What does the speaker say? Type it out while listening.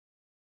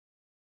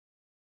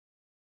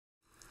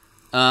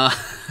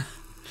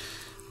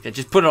Okay,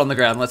 just put it on the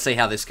ground. Let's see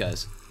how this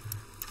goes.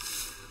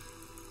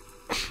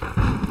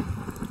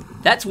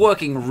 That's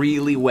working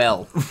really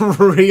well.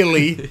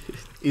 Really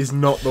is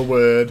not the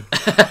word.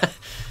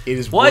 It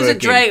is Why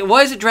working.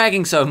 Why is it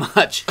dragging so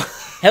much?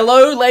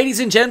 Hello, ladies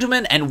and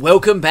gentlemen, and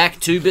welcome back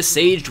to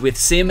Besieged with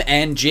Sim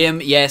and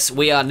Jim. Yes,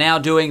 we are now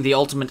doing the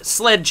ultimate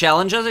sled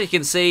challenge. As you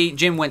can see,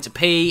 Jim went to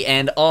pee,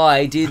 and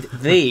I did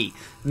the.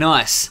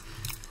 Nice.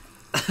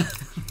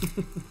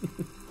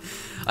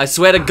 I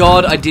swear to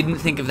God, I didn't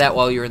think of that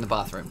while you were in the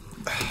bathroom.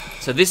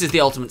 So this is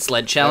the ultimate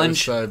sled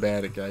challenge. That was so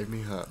bad it gave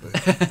me heartburn.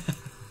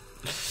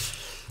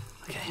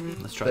 Okay,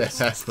 let's try this.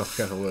 That's not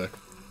going to work.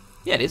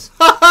 Yeah, it is.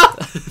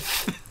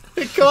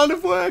 It kind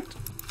of worked.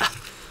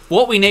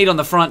 What we need on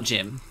the front,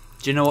 Jim.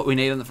 Do you know what we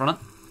need on the front?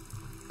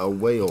 A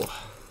wheel.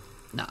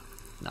 No.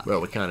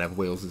 Well, we can't have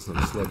wheels. It's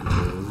not a sled with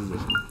wheels, is it?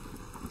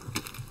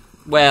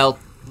 Well,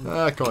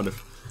 Kind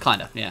of.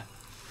 kind of, yeah.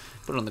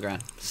 Put it on the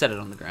ground. Set it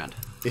on the ground.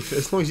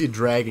 As long as you're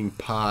dragging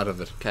part of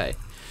it. Okay.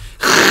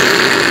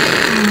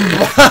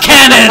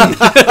 Cannon!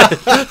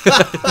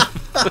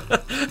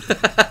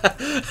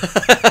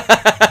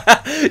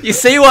 You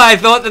see why I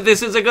thought that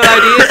this was a good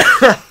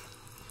idea?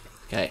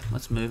 Okay,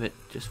 let's move it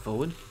just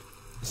forward.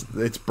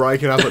 It's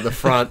breaking up at the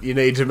front. You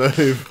need to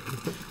move.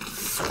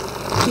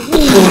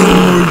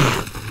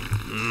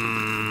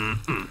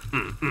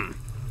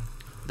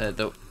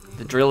 The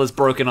drill is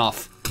broken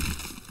off.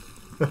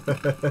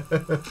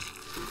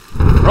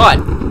 Right.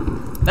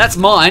 That's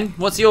mine.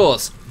 What's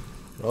yours?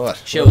 Right.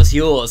 Show us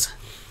yours.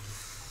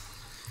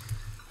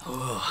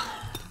 Oh.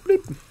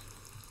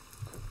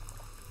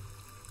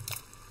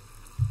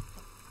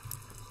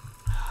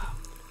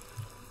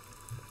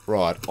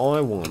 Right,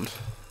 I want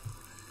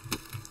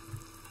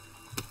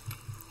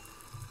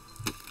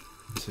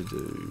to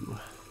do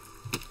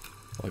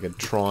like a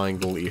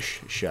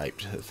triangle-ish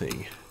shaped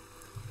thing.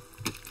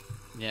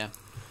 Yeah.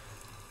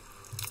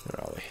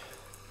 Where are we?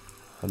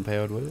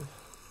 Unpowered wheel?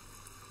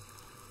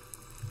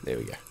 There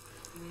we go.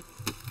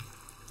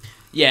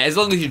 Yeah, as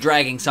long as you're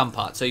dragging some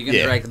part, so you're going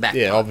to drag the back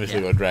Yeah, part.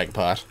 obviously we'll drag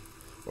part,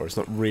 or it's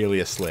not really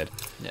a sled.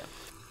 Yeah.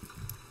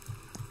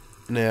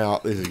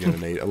 Now, this is going to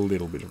need a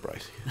little bit of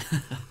bracing.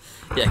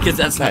 Yeah, because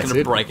that's not going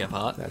to it. break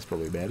apart. That's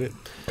probably about it.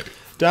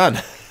 Done.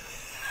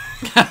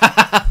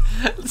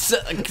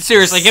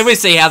 Seriously, can we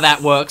see how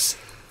that works?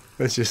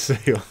 Let's just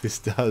see what this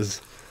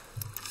does.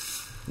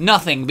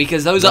 Nothing,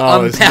 because those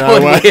are There's unpowered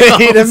no way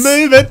wheels. to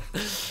move it.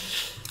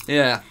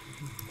 Yeah.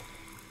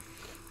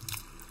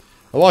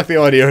 I like the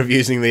idea of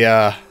using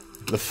the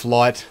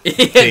flight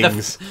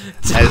things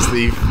as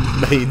the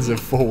means of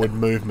forward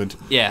movement.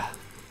 Yeah.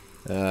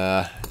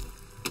 I'm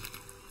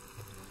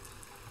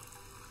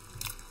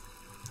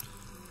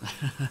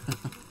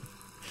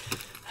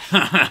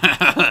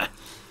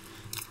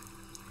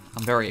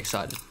very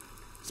excited.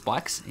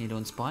 Spikes? Are you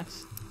doing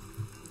spikes?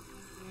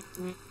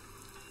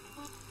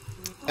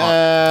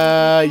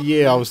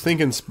 Yeah, I was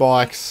thinking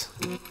spikes.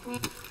 A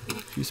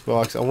few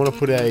spikes. I want to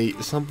put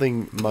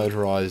something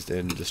motorized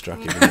and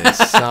destructive in there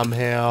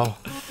somehow.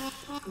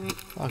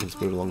 I can just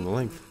put it along the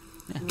length.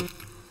 Yeah.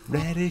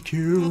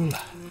 Ridicule.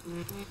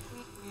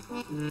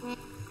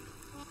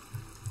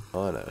 I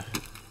know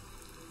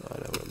what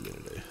I'm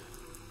gonna do.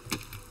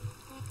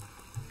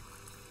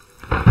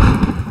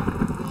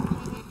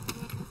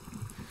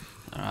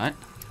 Alright.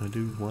 Can I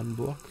do one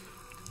block?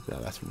 No,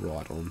 that's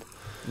right on.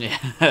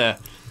 Yeah.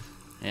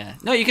 Yeah.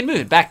 No, you can move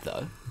it back,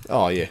 though.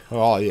 Oh, yeah.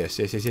 Oh, yes.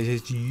 Yes. Yes.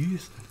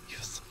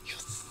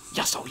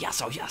 Yes, oh yes,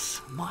 oh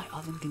yes. My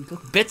oven can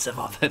cook bits of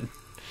oven.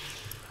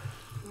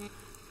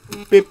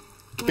 Bip,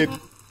 bip,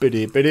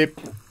 bidip,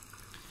 bidip.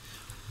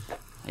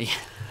 Yeah.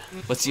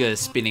 What's your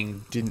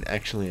spinning? Didn't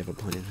actually have a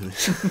plan for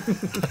this.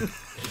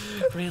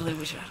 Really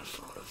wish I had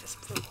thought of this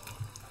before.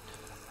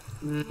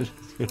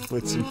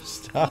 Put some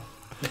stuff.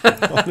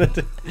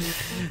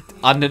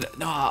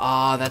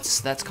 No,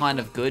 that's kind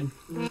of good.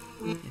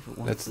 If it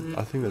wants to.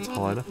 I think that's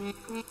high enough.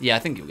 Yeah, I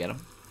think you'll get them.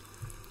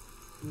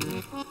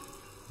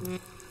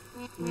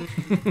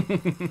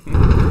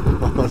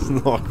 It's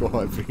not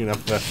quite big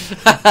enough for...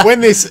 When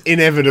this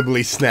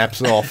inevitably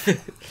snaps off...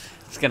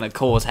 It's going to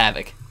cause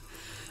havoc.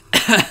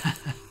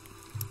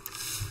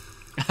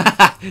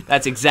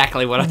 That's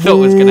exactly what I thought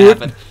was going to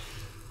happen.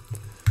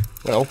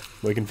 Well,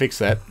 we can fix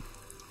that.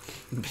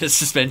 Bit of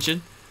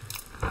suspension.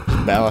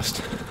 Just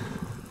ballast.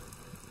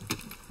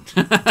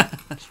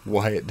 Just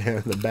weigh it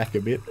down the back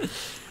a bit.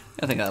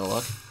 I think that'll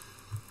work.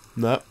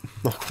 No,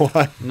 not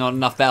quite. Not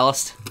enough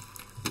ballast.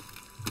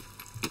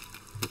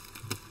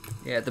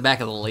 Yeah, at the back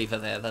of the lever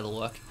there, that'll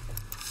work.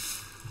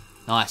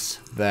 Nice.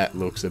 That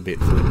looks a bit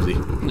flimsy.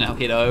 Now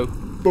hit O.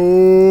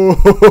 Boop.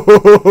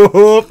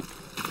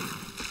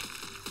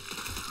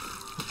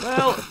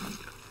 Well,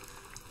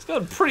 it's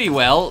going pretty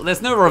well.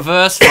 There's no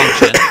reverse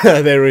function.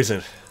 There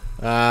isn't.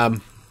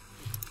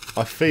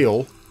 I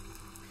feel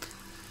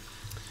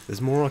there's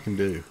more I can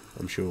do,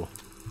 I'm sure.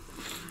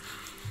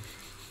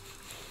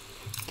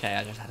 Okay,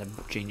 I just had a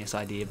genius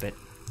idea, but...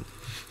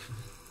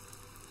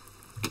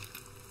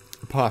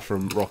 Apart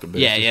from rocket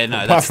boosters. Yeah,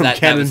 no, Apart from that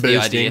cannon was the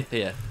boosting,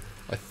 idea. Yeah.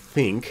 I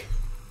think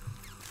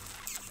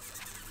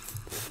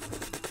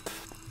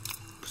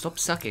stop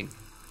sucking.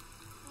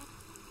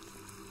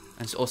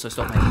 And also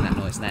stop making that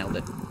noise. Nailed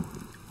it.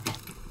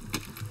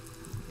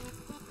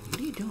 What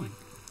are you doing?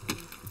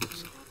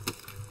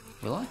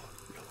 Will I?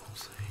 We'll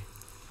see.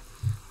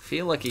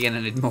 Feel like you're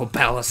gonna need more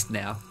ballast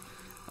now.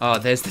 Oh,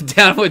 there's the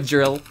downward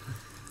drill.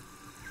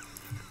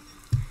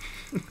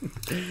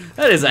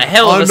 That is a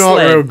hell of a sled. I'm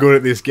not real good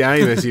at this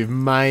game, as you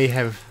may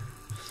have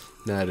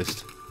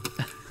noticed.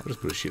 I'll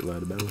just put a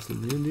shitload of ballast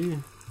in the end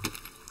here.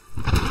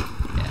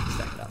 Yeah,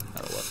 stack it up.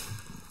 That'll work.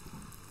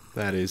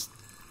 That is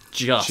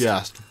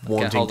Just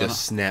wanting to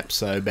snap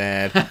so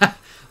bad.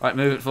 Right,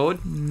 move it forward.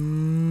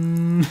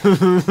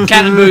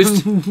 Cannon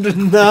boost.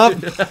 No.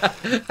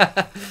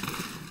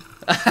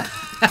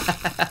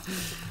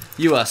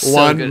 You are so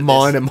One good at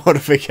minor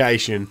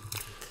modification.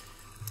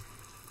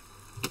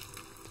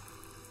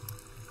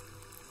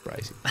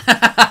 Bracing.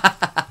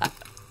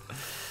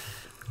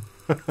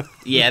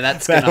 Yeah,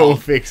 that's That'll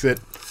gonna fix it.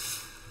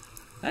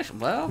 actually,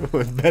 well,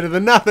 It's better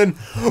than nothing.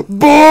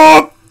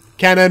 Boop!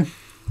 Cannon.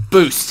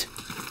 boost.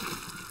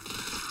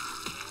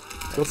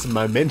 It's got some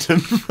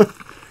momentum.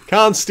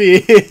 Can't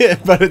steer,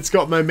 but it's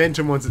got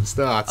momentum once it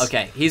starts.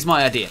 Okay, here's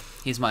my idea.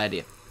 Here's my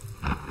idea.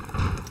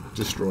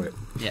 Destroy it.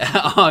 Yeah,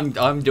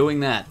 I'm doing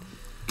that.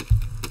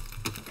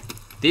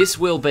 This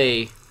will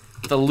be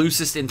the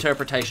loosest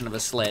interpretation of a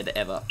sled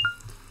ever.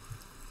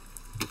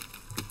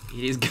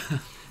 It is.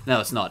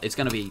 No, it's not. It's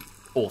going to be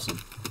awesome.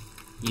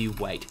 You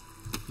wait.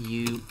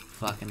 You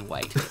fucking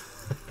wait.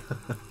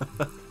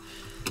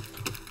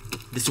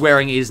 The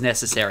swearing is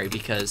necessary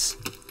because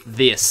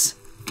this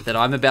that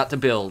I'm about to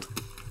build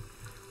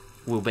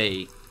will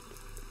be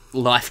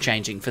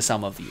life-changing for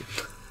some of you.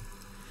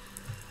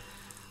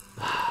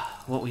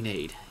 What we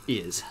need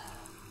is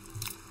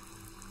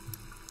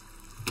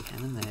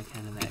cannon there,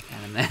 cannon there,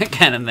 cannon there,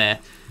 cannon there.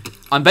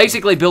 I'm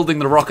basically building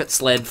the rocket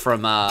sled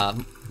from,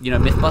 you know,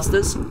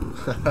 Mythbusters.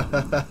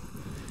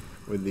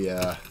 With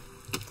the,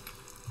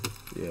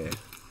 yeah.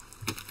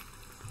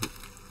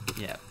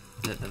 Yeah,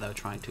 they were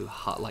trying to,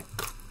 like,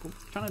 what were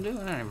they trying to do?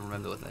 I don't even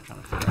remember what they're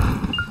trying to figure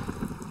out.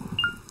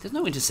 There's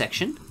no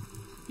intersection.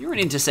 You're an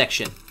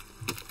intersection.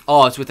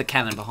 Oh, it's with the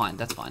cannon behind.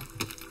 That's fine.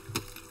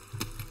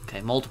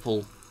 Okay,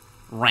 multiple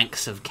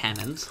ranks of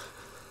cannons.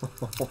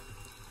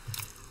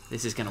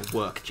 This is gonna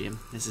work, Jim.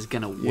 This is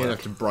gonna work. You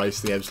have to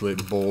brace the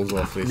absolute balls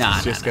off this. Nah,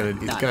 It's just going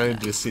to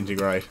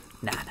disintegrate.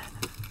 Nah.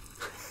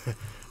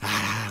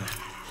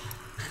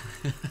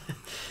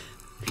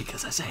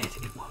 Because I say it,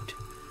 it won't.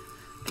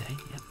 Okay,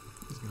 yep.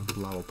 It's going to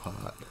blow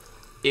apart.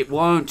 It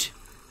won't.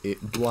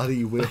 It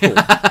bloody will.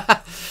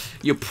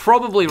 You're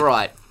probably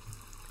right.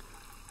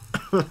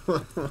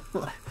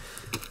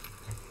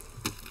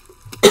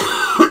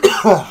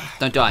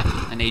 Don't die.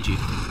 I need you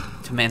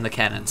to man the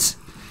cannons.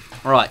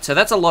 Alright, so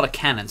that's a lot of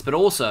cannons, but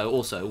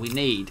also, we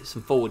need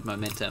some forward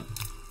momentum.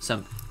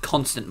 Some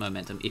constant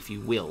momentum, if you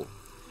will.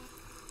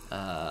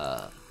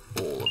 All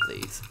of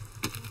these.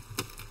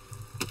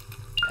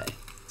 Okay.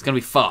 It's going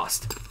to be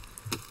fast.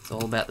 It's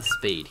all about the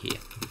speed here.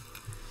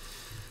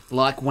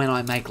 Like when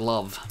I make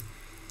love.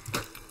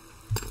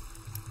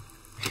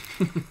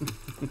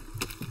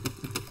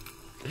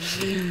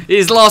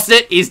 He's lost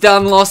it. He's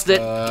done lost it.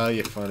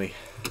 You're funny.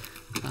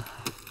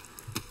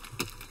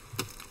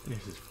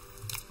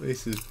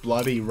 This is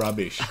bloody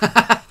rubbish.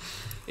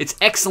 It's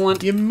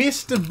excellent. You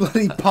missed a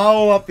bloody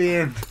pole up the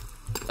end.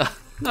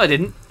 No, I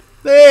didn't.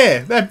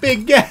 There, that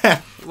big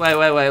gap. Wait.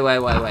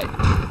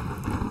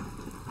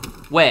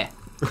 Where?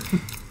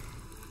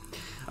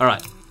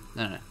 Alright.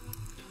 No.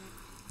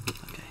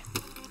 Okay.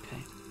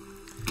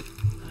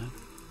 No.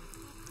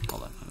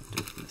 Hold on. I'll do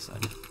it from this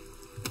side.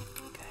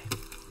 Okay.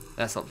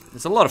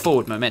 There's a lot of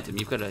forward momentum.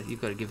 You've got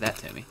to give that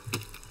to me.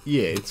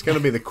 Yeah, it's going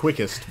to be the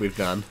quickest we've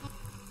done.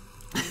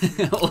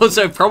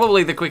 Also,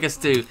 probably the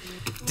quickest to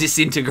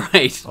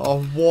disintegrate.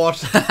 Oh,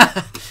 what?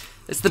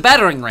 It's the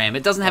battering ram.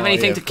 It doesn't have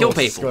anything to kill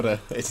course. people.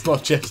 It's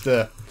not just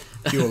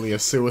purely a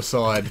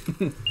suicide.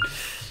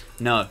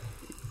 No.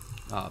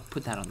 Oh,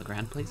 put that on the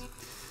ground, please.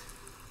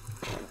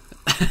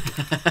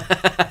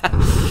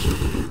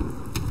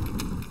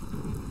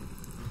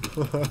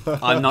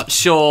 I'm not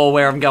sure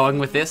where I'm going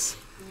with this.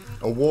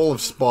 A wall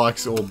of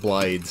spikes or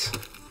blades.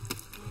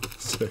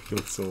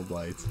 Circular saw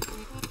blades.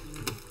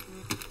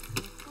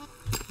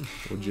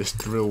 Or just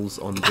drills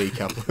on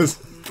decouplers.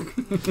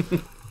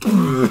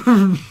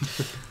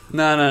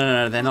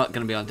 No. They're not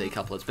going to be on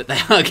decouplers, but they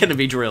are going to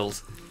be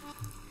drills.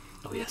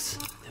 Oh, yes.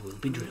 There will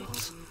be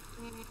drills.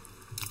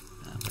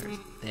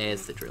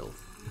 There's the drill.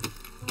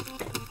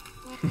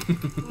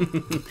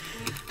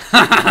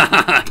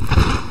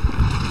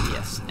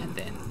 Yes, and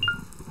then...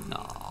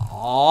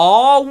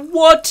 Oh,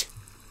 what?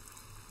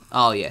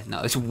 Oh, yeah.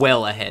 No, it's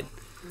well ahead.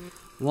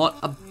 What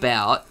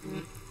about...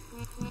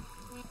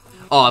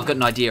 Oh, I've got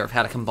an idea of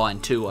how to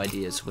combine two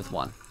ideas with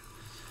one.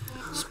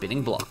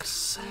 Spinning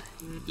blocks.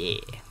 Yeah.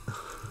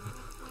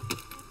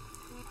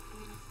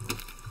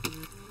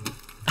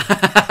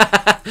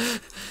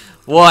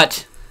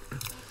 What?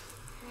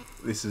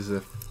 This is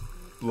a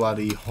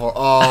bloody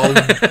Oh,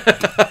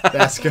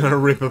 that's gonna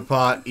rip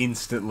apart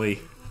instantly.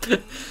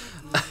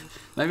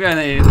 Maybe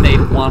I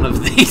need one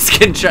of these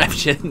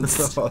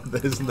contraptions. Oh,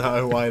 there's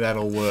no way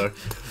that'll work.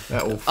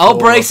 That will. I'll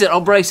brace it.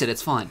 I'll brace it.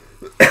 It's fine.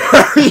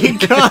 You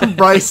can't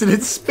brace it.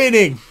 It's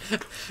spinning.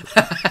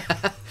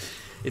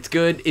 It's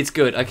good. It's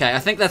good. Okay, I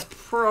think that's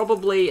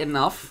probably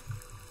enough.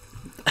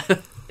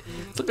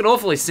 It's looking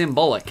awfully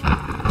symbolic.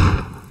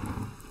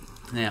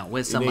 Now,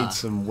 where's some... You need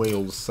some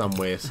wheels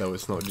somewhere so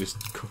it's not just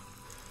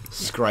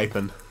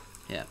scraping.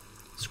 Yeah,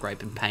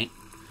 scraping paint.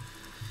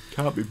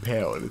 Can't be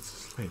powered, it's a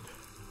sled.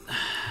 No,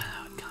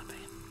 it can't be.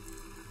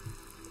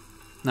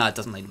 No, it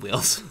doesn't need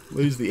wheels.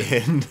 Lose the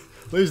end.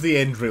 Lose the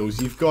end drills.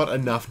 You've got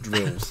enough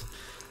drills.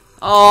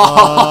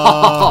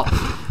 Oh!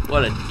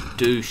 What a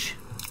douche.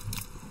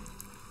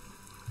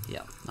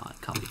 Yeah, no,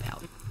 it can't be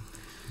powered.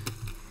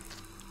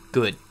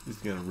 Good. It's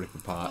going to rip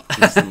apart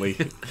instantly.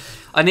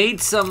 I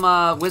need some,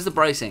 where's the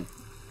bracing?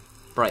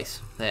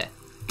 Brace. There.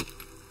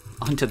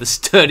 Onto the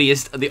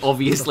sturdiest,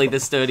 obviously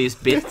the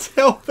sturdiest bit. It's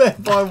held there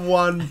by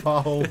one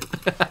pole.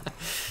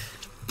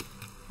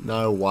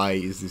 No way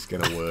is this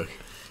going to work.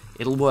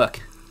 It'll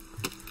work.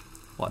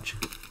 Watch.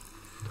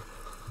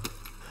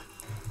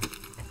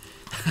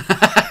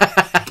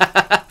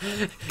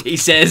 He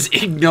says,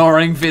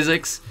 ignoring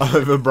physics.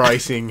 Over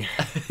bracing.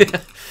 I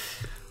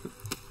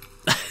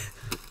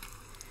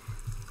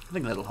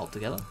think that'll hold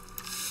together.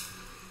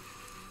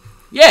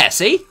 Yeah,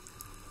 see?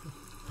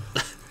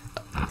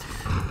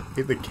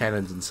 Hit the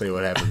cannons and see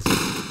what happens.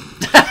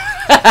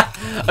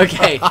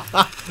 Okay.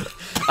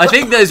 I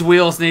think those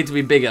wheels need to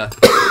be bigger.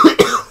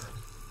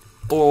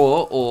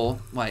 Or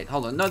wait,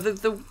 hold on. No,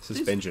 the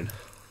Suspension.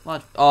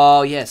 Large,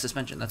 oh, yeah,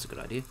 suspension. That's a good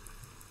idea.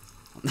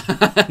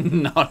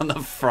 Not on the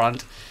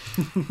front.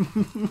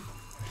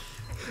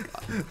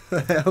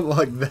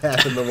 Like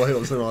that, and the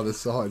wheels on either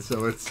side,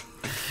 so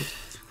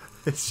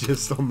it's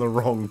just on the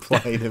wrong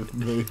plane of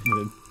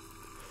movement.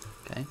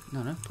 Okay,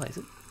 no, place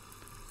it.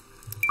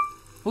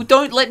 Well,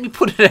 don't let me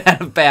put it out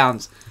of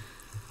bounds.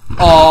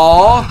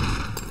 Oh.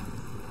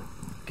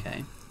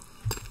 Okay.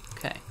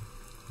 Okay.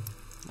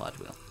 Large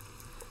wheel.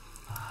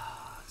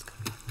 Ah, it's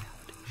gotta be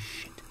powered.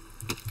 Shit.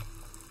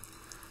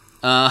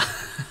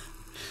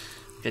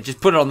 Okay,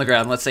 just put it on the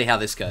ground. Let's see how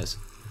this goes.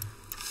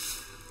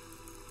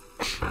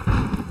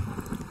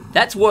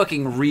 That's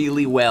working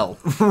really well.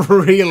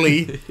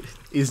 Really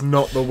is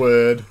not the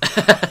word.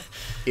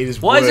 It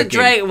is Why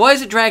working. Why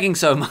is it dragging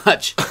so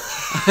much?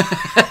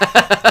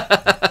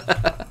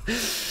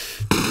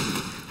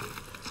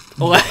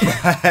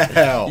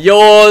 Wow.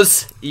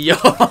 Yours. Do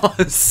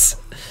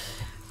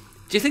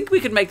you think we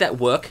could make that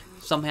work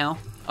somehow?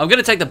 I'm going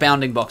to take the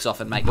bounding box off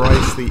and make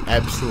Brace the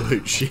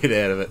absolute shit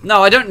out of it.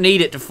 No, I don't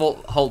need it to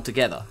hold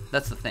together.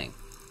 That's the thing.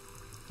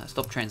 No,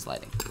 stop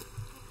translating.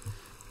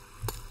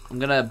 I'm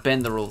going to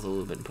bend the rules a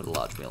little bit and put a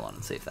large wheel on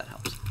and see if that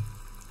helps.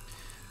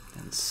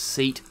 And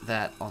seat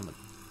that on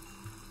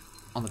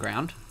the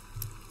ground.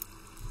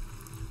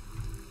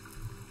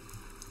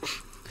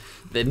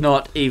 They're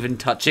not even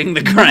touching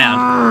the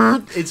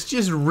ground. It's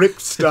just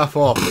ripped stuff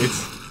off.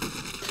 It's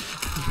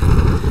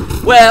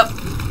Well,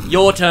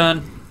 your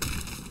turn.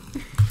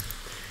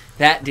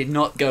 That did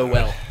not go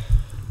well.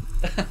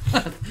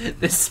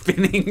 The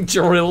spinning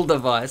drill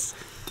device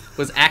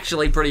was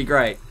actually pretty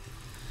great.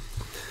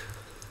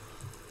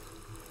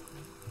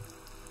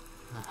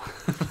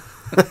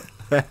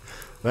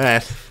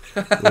 that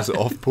was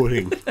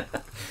off-putting,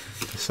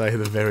 to say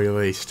the very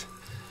least.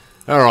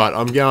 Alright,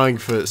 I'm going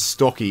for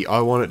stocky.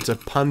 I want it to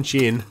punch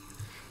in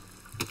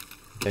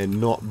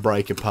and not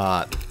break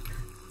apart.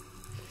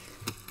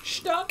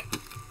 Stock.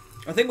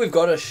 I think we've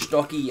got a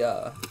stocky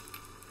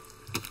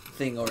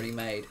thing already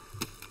made.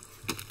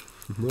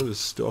 Not as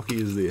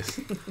stocky as this.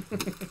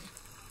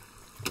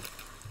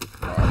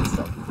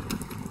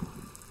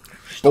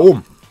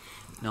 Boom!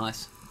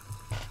 Nice.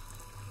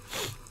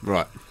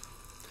 Right.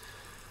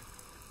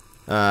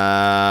 What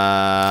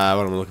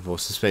am I looking for?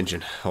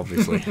 Suspension,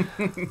 obviously.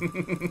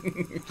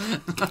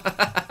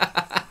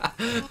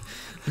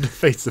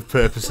 Defeats the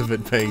purpose of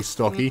it being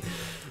stocky.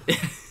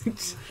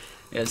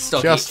 Yeah,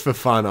 stocky. Just for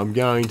fun, I'm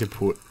going to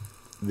put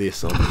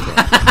this on the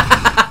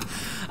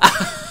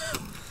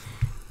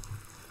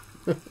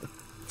front.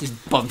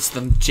 Just bumps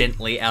them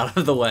gently out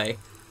of the way.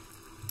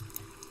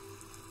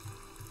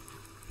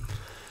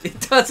 It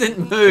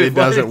doesn't move. It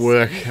doesn't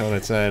work on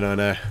its own, I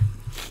know.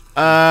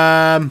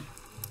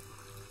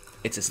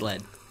 It's a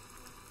sled.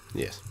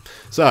 Yes.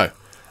 So,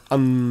 well,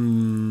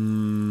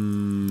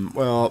 I'm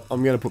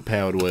going to put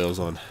powered wheels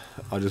on.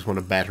 I just want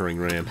a battering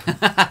ram.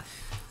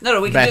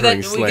 No, we can do that. Battering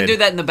We sled. can do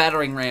that in the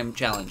battering ram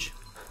challenge.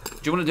 Do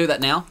you want to do that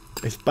now?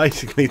 It's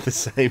basically the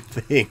same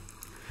thing.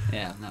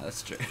 Yeah, no,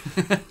 that's true.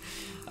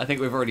 I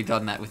think we've already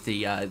done that with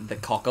the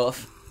cock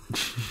off.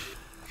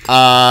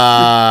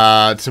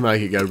 To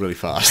make it go really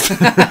fast.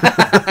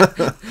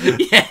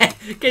 Yeah,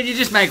 can you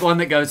just make one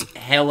that goes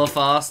hella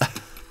fast?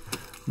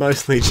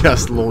 Mostly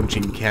just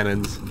launching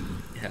cannons.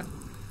 Yeah,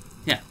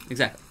 yeah,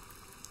 exactly.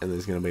 And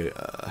there's going to be,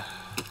 what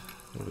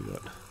have we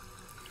got?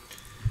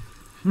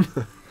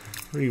 How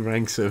many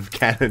ranks of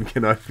cannon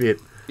can I fit?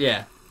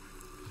 Yeah.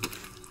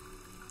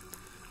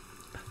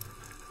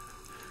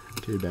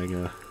 Two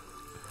banger.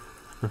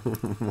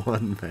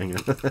 One banger.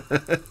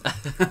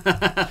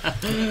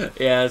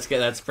 Yeah,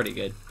 that's pretty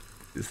good.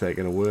 Is that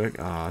going to work?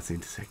 Oh, it's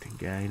intersecting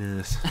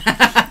gayness.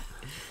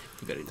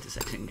 You got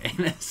intersecting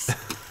gayness.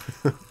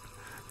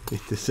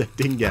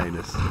 Intersecting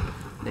gayness.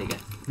 There you go.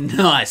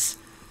 Nice.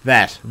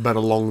 That, but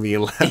along the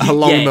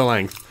Yeah.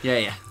 length.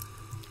 Yeah.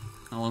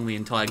 Along the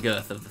entire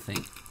girth of the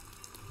thing.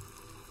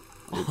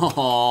 Oh.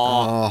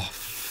 Oh,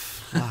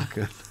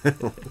 fucking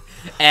hell.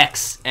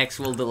 X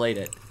will delete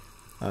it.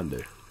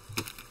 Undo.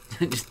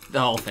 Just the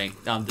whole thing.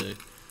 Undo.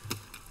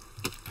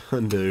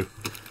 Undo.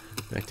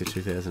 Back to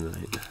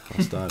 2008.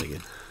 I'll start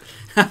again.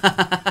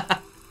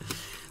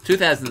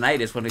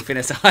 2008 is when we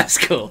finished high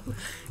school.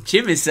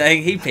 Jim is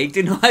saying he peaked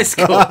in high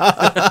school.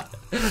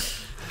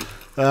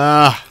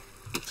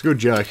 It's a good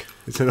joke.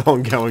 It's an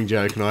ongoing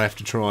joke, and I have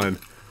to try and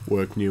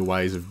work new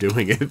ways of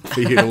doing it for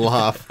you to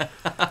laugh.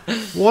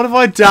 What have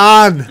I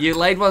done? You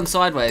laid one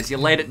sideways. You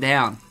laid it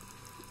down.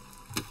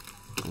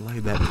 I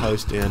laid that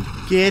post down.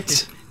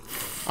 Get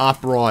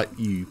upright,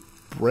 you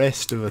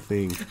breast of a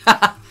thing.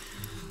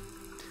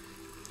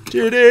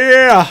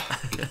 Yeah.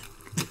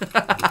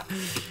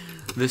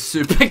 The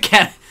super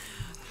cat.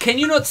 Can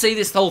you not see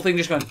this whole thing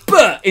just going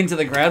into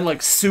the ground,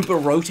 like super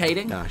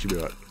rotating? Nah, should be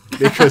right.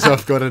 Because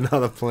I've got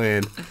another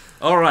plan.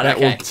 All right, That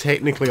okay. will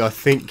technically, I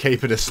think,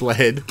 keep it a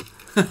sled.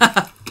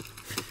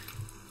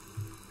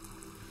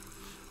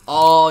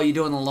 Oh, you're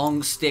doing the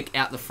long stick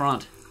out the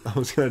front. I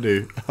was going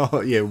to do...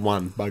 Oh, yeah,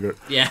 one. Bugger it.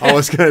 Yeah. I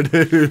was going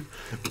to do...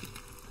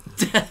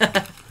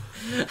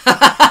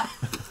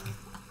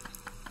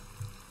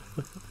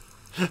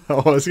 I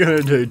was going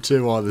to do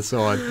two either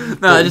side. No,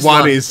 but just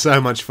one one. is so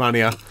much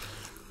funnier.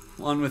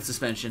 One with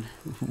suspension.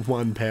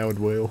 One powered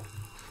wheel.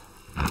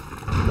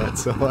 That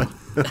side.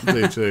 I'll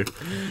do two.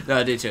 No,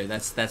 I do too.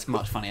 That's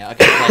much funnier.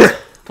 Okay,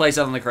 place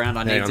it on the ground.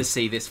 I Hang need on. to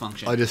see this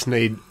function. I just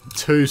need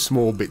two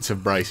small bits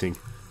of bracing.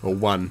 Or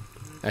one.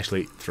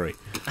 Actually, three.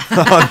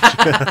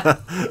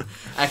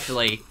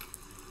 Actually,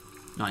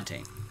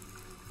 19.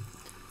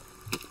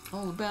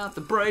 All about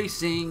the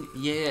bracing.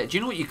 Yeah. Do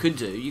you know what you could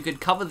do? You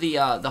could cover the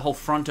whole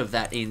front of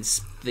that in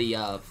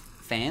the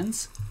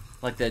fans,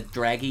 like the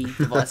draggy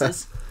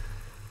devices.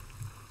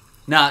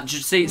 Nah,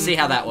 just see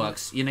how that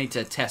works. You need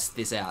to test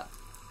this out.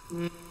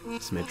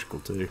 Symmetrical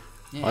too.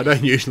 Yeah. I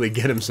don't usually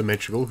get them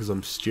symmetrical because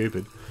I'm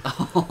stupid. I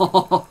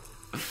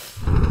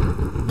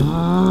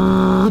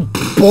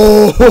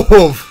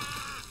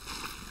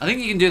think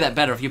you can do that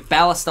better if you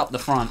ballast up the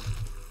front.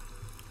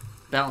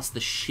 Ballast the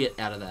shit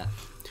out of that.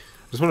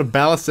 Just want to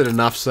ballast it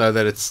enough so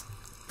that it's...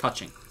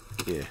 Touching.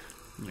 Yeah.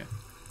 Yeah.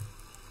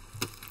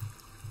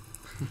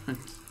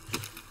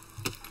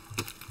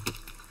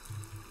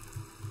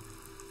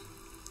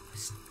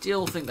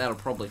 Still think that'll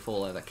probably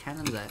fall over.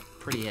 Cannons are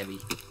pretty heavy.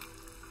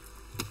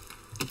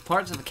 If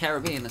Pirates of the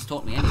Caribbean has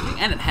taught me anything,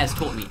 and it has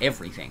taught me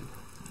everything.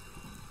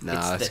 Nah,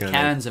 It's that's that going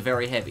cannons are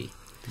very heavy.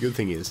 The good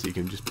thing is you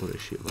can just put a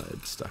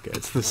shitload stuck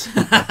out to the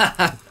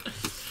side.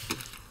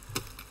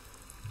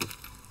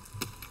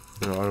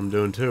 Alright, I'm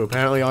doing two.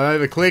 Apparently I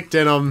overclicked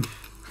and I'm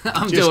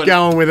I'm just doing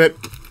going with it.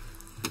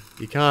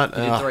 You can't...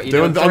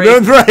 You're I'm doing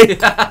doing three!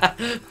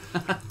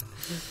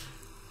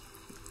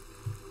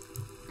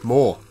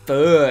 More.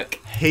 Fuck.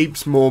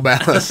 Heaps more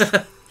ballast.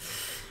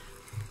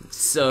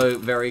 So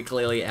very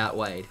clearly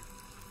outweighed.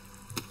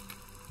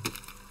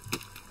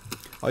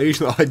 I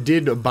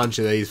did a bunch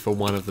of these for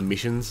one of the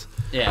missions.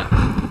 Yeah.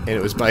 And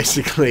it was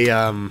basically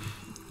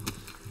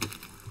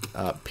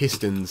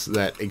pistons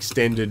that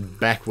extended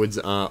backwards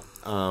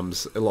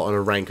arms on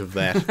a rank of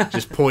that,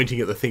 just pointing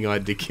at the thing I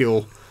had to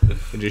kill,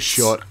 and just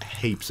shot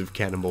heaps of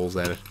cannonballs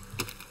at it.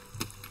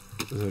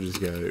 So I just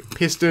go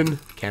piston,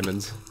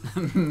 cannons.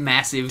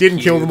 Massive. Didn't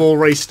kill cube. them all.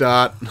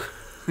 Restart.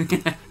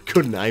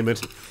 Couldn't aim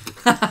it.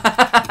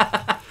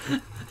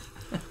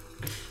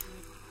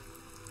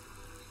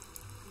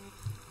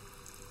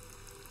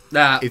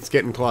 Nah. It's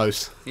getting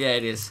close. Yeah,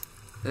 it is.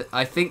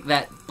 I think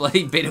that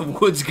bloody bit of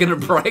wood's gonna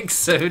break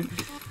soon.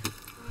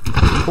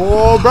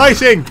 Oh,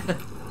 bracing!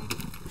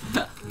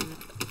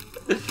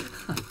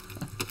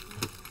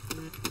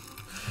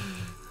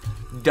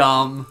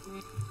 Dumb.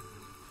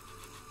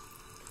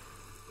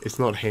 It's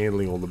not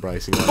handling all the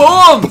bracing. Boom!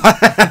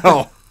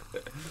 Wow!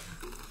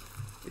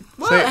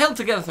 Well, See, it held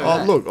together through Oh,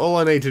 that. look, all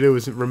I need to do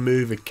is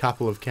remove a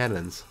couple of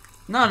cannons.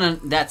 No,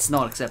 that's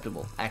not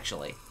acceptable,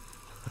 actually.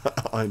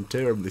 I'm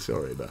terribly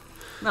sorry, but...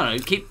 No,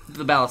 keep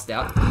the ballast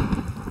out.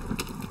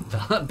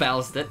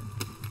 Ballast it.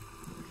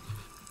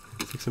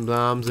 Take some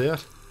arms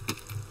out.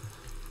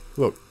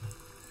 Look.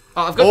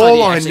 Oh, I've got All an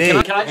idea, I actually.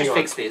 need... Can I just Hang on.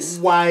 fix this?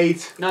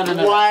 Wait. No.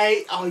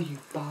 Wait. Oh, you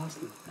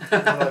bastard.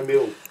 No,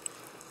 Mill.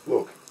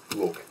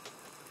 Look.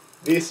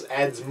 This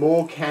adds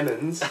more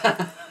cannons.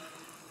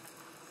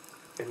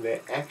 And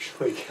they're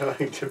actually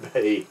going to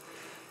be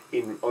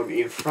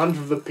in front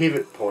of the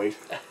pivot point.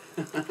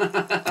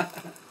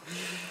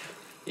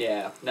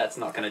 Yeah, that's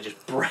not going to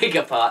just break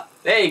apart.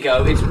 There you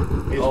go. It's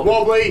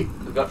wobbly.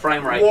 We've got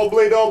frame rate.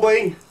 Wobbly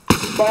dobbly.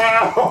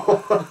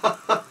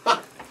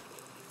 Bow.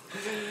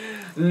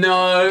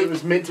 No. It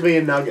was meant to be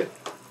a nugget.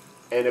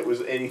 and it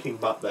was anything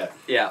but that.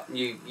 Yeah,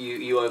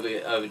 you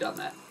overdone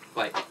that.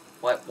 Wait,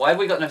 why have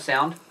we got no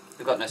sound?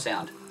 We've got no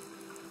sound.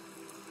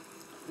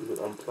 Is it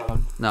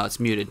unplugged? No, it's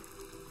muted.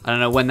 I don't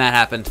know when that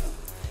happened.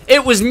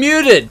 It was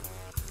muted!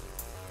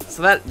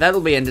 So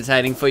that'll be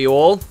entertaining for you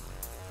all.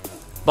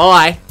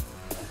 Bye!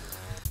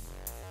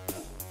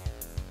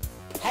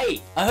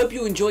 Hey, I hope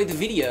you enjoyed the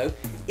video.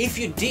 If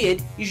you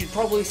did, you should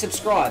probably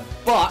subscribe.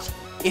 But,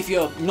 if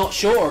you're not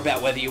sure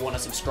about whether you want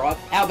to subscribe,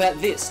 how about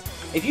this?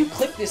 If you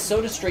click this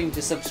soda stream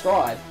to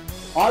subscribe,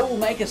 I will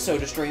make a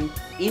soda stream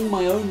in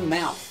my own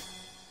mouth.